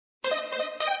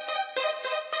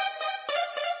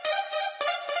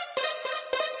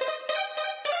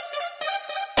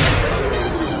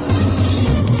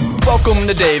Welcome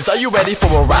to Dave's, are you ready for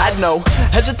a ride? No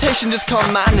hesitation, just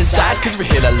come on inside, cause we're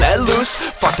here to let loose.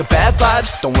 Fuck the bad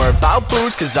vibes, don't worry about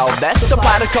booze, cause all that's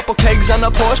supplied. A couple kegs on the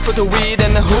porch, put the weed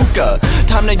in the hookah.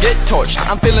 Time to get torched,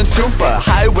 I'm feeling super.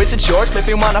 High-waisted shorts, make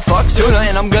me wanna fuck sooner.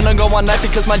 And I'm gonna go all night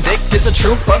because my dick is a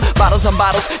trooper. Bottles on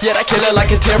bottles, yeah, I kill it like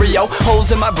a terrio.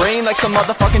 Holes in my brain like some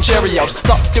motherfucking Cheerios.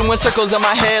 Thoughts doing circles in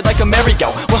my head like a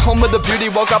merry-go. Went home with a beauty,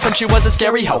 woke up and she was a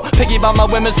scary hoe. Picky about my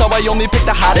women, so I only pick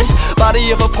the hottest. Body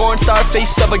of a porn star,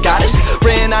 face of a goddess.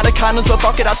 Ran out of condoms, but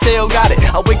fuck it, I still got it.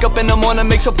 I wake up in the morning,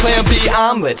 make some plan B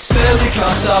omelets. Fill your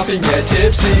cups up and get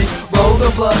tipsy. Roll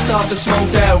the blunts off and smoke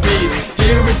that weed.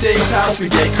 Here at Dave's house we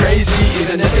get crazy.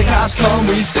 Even if the cops come,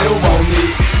 we still won't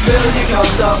leave. Fill your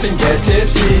cups up and get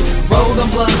tipsy. Roll the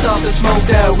blunts off and smoke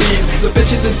that weed. The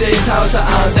bitches at Dave's house are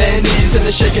on their knees, and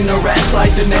they're shaking their ass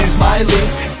like their name's Miley.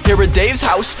 Here at Dave's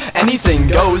house, anything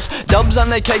goes. Dubs on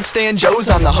the keg stand, Joe's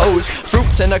on the hose.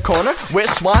 Fruits in a corner,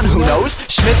 where's Swan, who knows?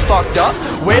 Schmidt's fucked up,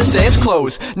 where's Sam's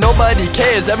clothes? Nobody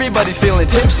cares, everybody's feeling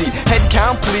tipsy. Head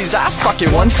count please, I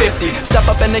fucking 150. Step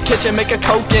up in the kitchen, make a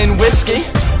coke and whiskey.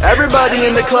 Everybody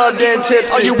in the club getting tipsy.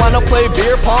 Oh, you wanna play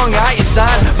beer pong? I ain't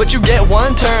signed, but you get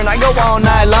one turn, I go all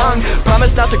night long.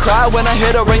 Promise not to cry when I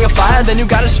hit a ring of fire. Then you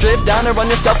gotta strip down and run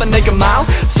yourself a naked mile.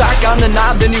 Sock on the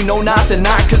knob, then you know not to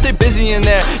knock, cause they're busy in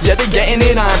there, yeah, they're getting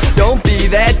it on. Don't be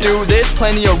that dude, there's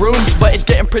plenty of rooms, but it's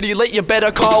getting pretty late, you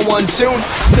better call one soon.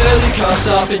 Fill your cups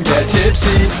up and get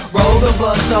tipsy. Roll the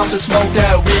blunts off and smoke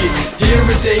that weed. Here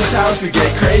at Dave's house we get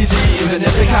crazy. Even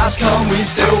if the cops come, we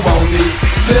still won't leave.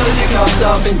 Fill your cups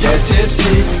up and get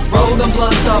tipsy. Roll the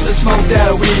blunts off and smoke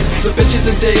that weed. The bitches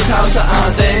at Dave's house are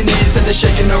on their knees, and they're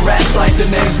shaking their ass like their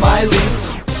name's Miley.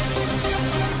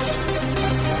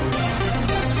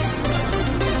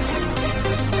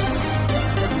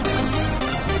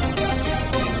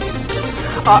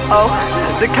 Uh-oh,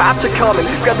 the cops are coming.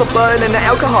 Grab the bud and the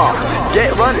alcohol,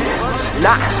 get running.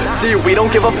 Nah, dude, we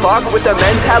don't give a fuck with the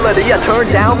mentality. I turn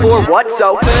down for what,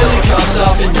 though? Fill your cups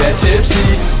up and get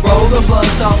tipsy. Roll the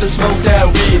blunts off and smoke that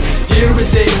weed. Here at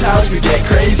Dave's house we get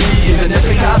crazy. Even if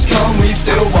the cops come, we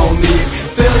still won't leave.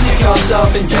 Fill your cups up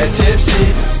and get tipsy.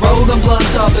 Roll the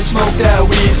blunts off and smoke that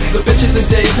weed. The bitches at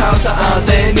Dave's house are on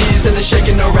their knees, and they're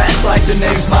shaking their ass like their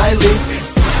name's Miley.